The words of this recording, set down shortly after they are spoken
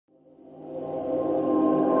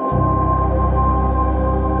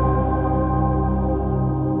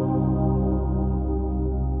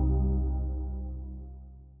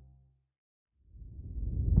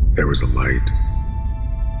is a light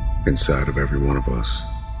inside of every one of us,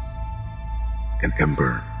 an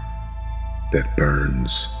ember that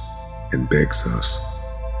burns and begs us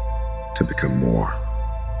to become more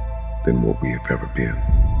than what we have ever been.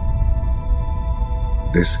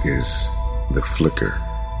 This is the flicker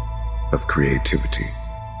of creativity,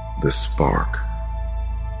 the spark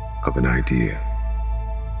of an idea,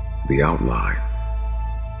 the outline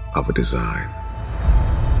of a design.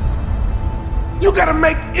 You gotta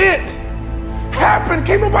make it happen.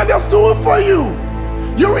 Can't nobody else do it for you.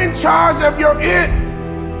 You're in charge of your it.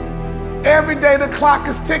 Every day the clock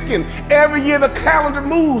is ticking. Every year the calendar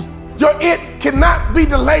moves. Your it cannot be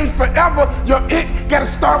delayed forever. Your it gotta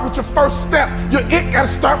start with your first step. Your it gotta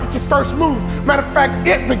start with your first move. Matter of fact,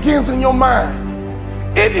 it begins in your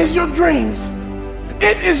mind. It is your dreams.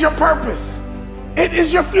 It is your purpose. It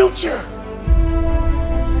is your future.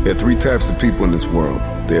 There are three types of people in this world.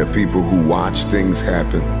 There are people who watch things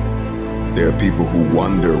happen. There are people who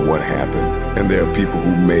wonder what happened. And there are people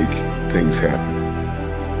who make things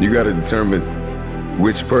happen. You gotta determine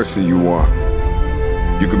which person you are.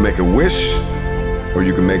 You can make a wish, or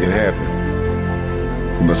you can make it happen.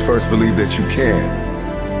 You must first believe that you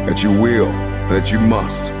can, that you will, that you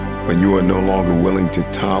must, when you are no longer willing to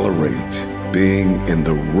tolerate being in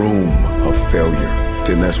the room of failure.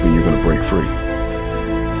 Then that's when you're gonna break free.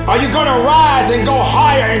 Are you gonna rise and go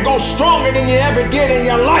higher and go stronger than you ever did in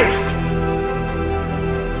your life?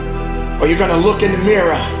 Or you're gonna look in the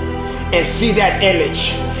mirror and see that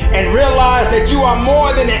image and realize that you are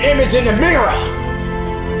more than the image in the mirror?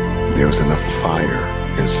 There's enough fire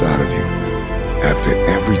inside of you. After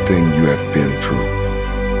everything you have been through,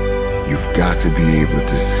 you've got to be able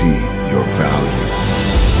to see your value.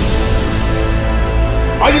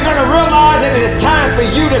 Are you gonna realize that it is time for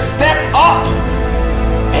you to step up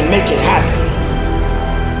and make it happen?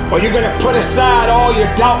 Or you're gonna put aside all your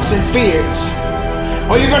doubts and fears?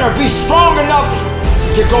 Or you're gonna be strong enough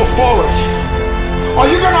to go forward? Or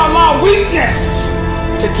you're gonna allow weakness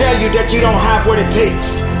to tell you that you don't have what it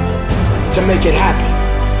takes to make it happen?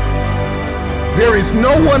 There is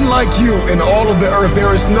no one like you in all of the earth.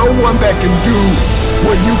 There is no one that can do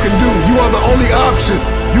what you can do. You are the only option.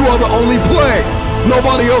 You are the only play.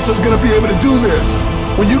 Nobody else is going to be able to do this.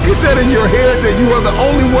 When you get that in your head that you are the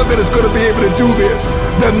only one that is going to be able to do this,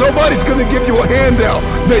 that nobody's going to give you a handout,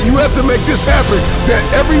 that you have to make this happen, that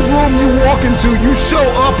every room you walk into, you show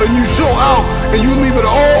up and you show out and you leave it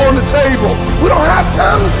all on the table. We don't have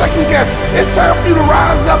time to second guess. It's time for you to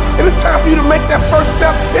rise up, and it's time for you to make that first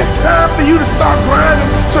step. It's time for you to start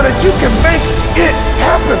grinding so that you can make it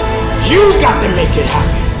happen. You got to make it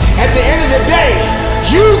happen. At the end of the day,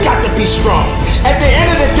 you got to be strong. At the end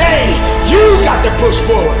of the day, you got to push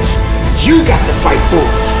forward. You got to fight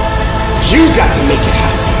forward. You got to make it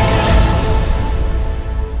happen.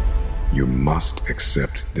 You must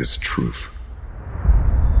accept this truth,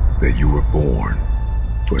 that you were born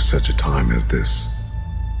for such a time as this,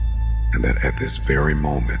 and that at this very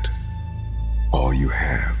moment, all you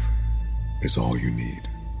have is all you need.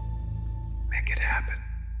 Make it happen.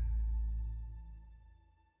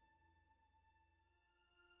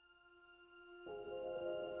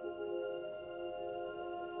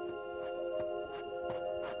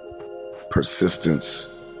 Persistence,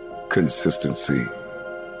 consistency,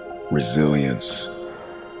 resilience,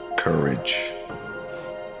 courage,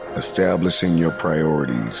 establishing your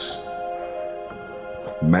priorities,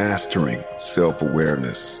 mastering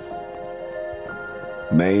self-awareness,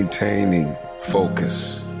 maintaining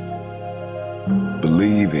focus,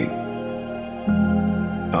 believing.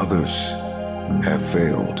 Others have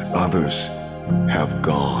failed, others have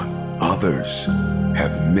gone, others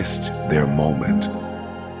have missed their moment.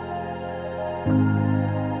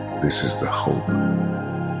 This is the hope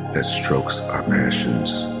that strokes our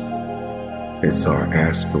passions. It's our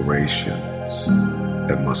aspirations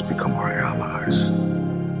that must become our allies.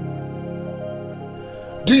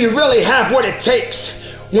 Do you really have what it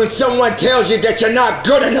takes when someone tells you that you're not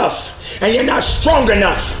good enough and you're not strong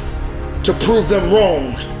enough to prove them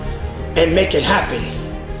wrong and make it happen?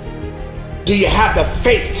 Do you have the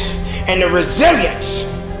faith and the resilience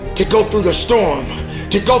to go through the storm,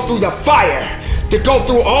 to go through the fire, to go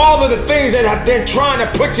through all of the things that have been trying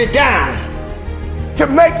to put you down? To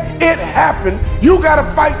make it happen, you gotta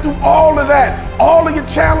fight through all of that, all of your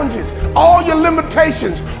challenges, all your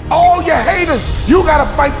limitations, all your haters. You gotta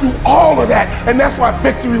fight through all of that, and that's why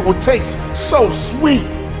victory will taste so sweet.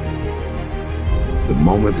 The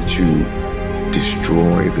moment that you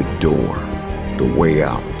destroy the door, the way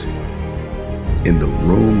out, in the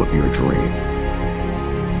room of your dream,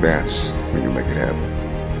 that's when you make it happen.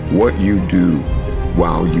 What you do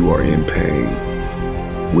while you are in pain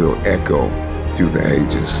will echo through the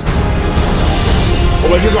ages.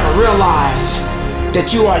 Or you're gonna realize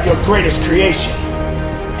that you are your greatest creation,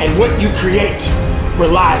 and what you create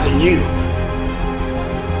relies on you.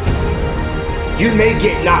 You may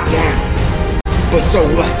get knocked down, but so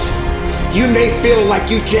what? You may feel like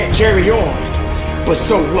you can't carry on, but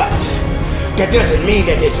so what? That doesn't mean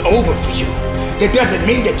that it's over for you. That doesn't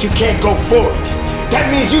mean that you can't go forward. That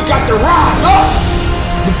means you got to rise up.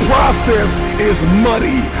 The process is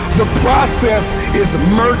muddy. The process is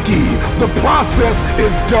murky. The process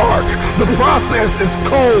is dark. The process is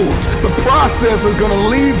cold. The process is going to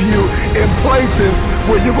leave you in places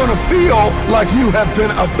where you're going to feel like you have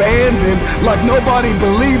been abandoned, like nobody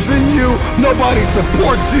believes in you, nobody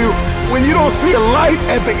supports you. When you don't see a light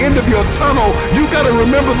at the end of your tunnel, you got to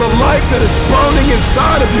remember the light that is burning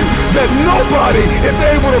inside of you that nobody is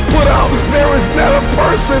able to put out. There is not a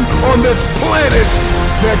person on this planet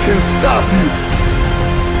that can stop you.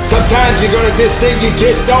 Sometimes you're gonna just say you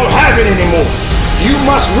just don't have it anymore. You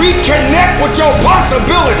must reconnect with your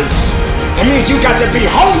possibilities. That means you got to be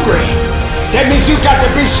hungry. That means you got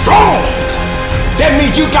to be strong. That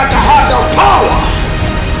means you got to have the power.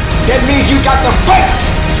 That means you got to fight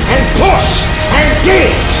and push and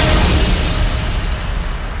dig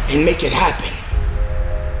and make it happen.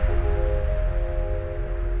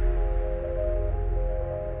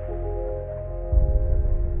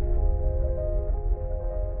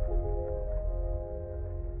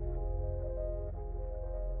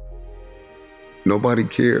 Nobody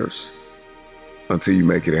cares until you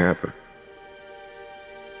make it happen.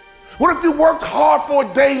 What if you worked hard for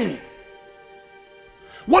it daily?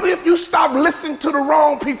 What if you stop listening to the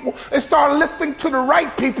wrong people and start listening to the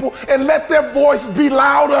right people and let their voice be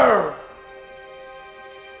louder?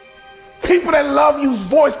 People that love you's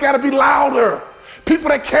voice gotta be louder. People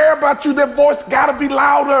that care about you, their voice gotta be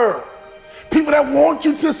louder. People that want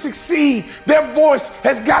you to succeed, their voice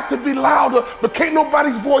has got to be louder, but can't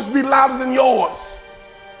nobody's voice be louder than yours.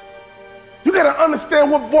 You gotta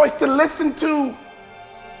understand what voice to listen to.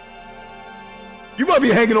 You might be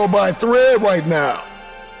hanging on by a thread right now,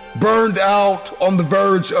 burned out, on the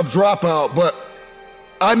verge of dropout, but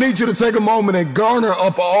I need you to take a moment and garner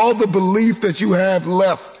up all the belief that you have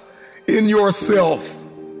left in yourself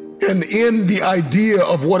and in the idea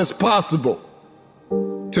of what is possible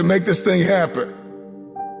to make this thing happen.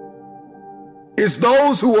 It's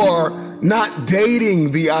those who are not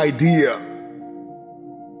dating the idea,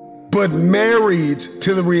 but married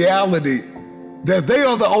to the reality that they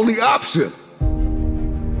are the only option.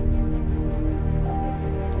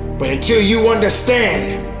 But until you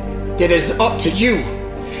understand that it's up to you,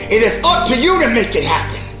 it is up to you to make it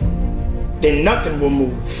happen, then nothing will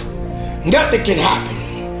move. Nothing can happen.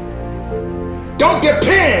 Don't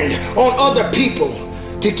depend on other people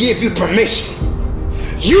to give you permission.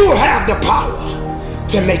 You have the power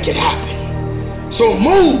to make it happen. So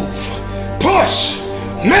move, push,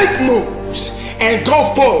 make moves, and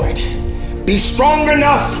go forward. Be strong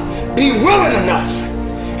enough, be willing enough,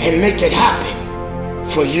 and make it happen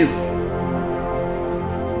for you.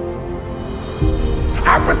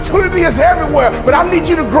 Opportunity is everywhere, but I need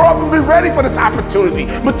you to grow up and be ready for this opportunity.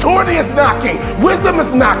 Maturity is knocking. Wisdom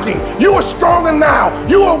is knocking. You are stronger now.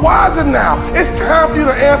 You are wiser now. It's time for you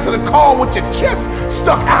to answer the call with your chest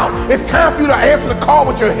stuck out. It's time for you to answer the call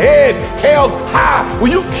with your head held high. Will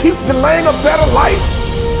you keep delaying a better life?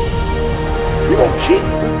 You gonna keep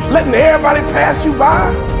letting everybody pass you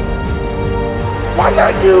by? Why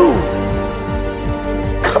not you?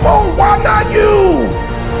 Come on, why not you?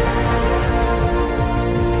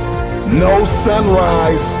 No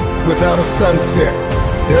sunrise without a sunset.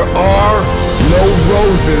 There are no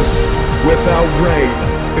roses without rain.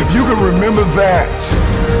 If you can remember that,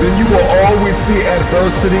 then you will always see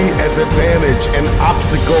adversity as advantage and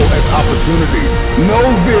obstacle as opportunity. Know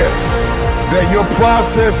this, that your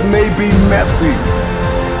process may be messy,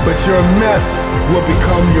 but your mess will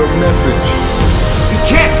become your message. You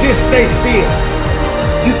can't just stay still.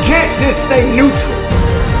 You can't just stay neutral.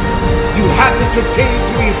 You have to continue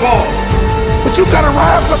to evolve. But you gotta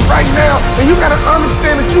rise up right now, and you gotta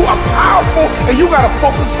understand that you are powerful, and you gotta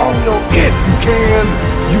focus on your it. You can,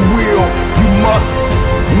 you will, you must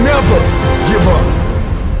never give up.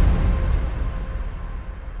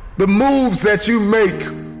 The moves that you make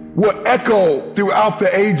will echo throughout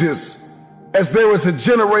the ages, as there is a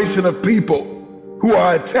generation of people who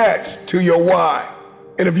are attached to your why.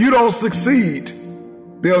 And if you don't succeed,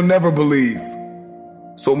 they'll never believe.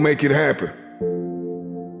 So make it happen.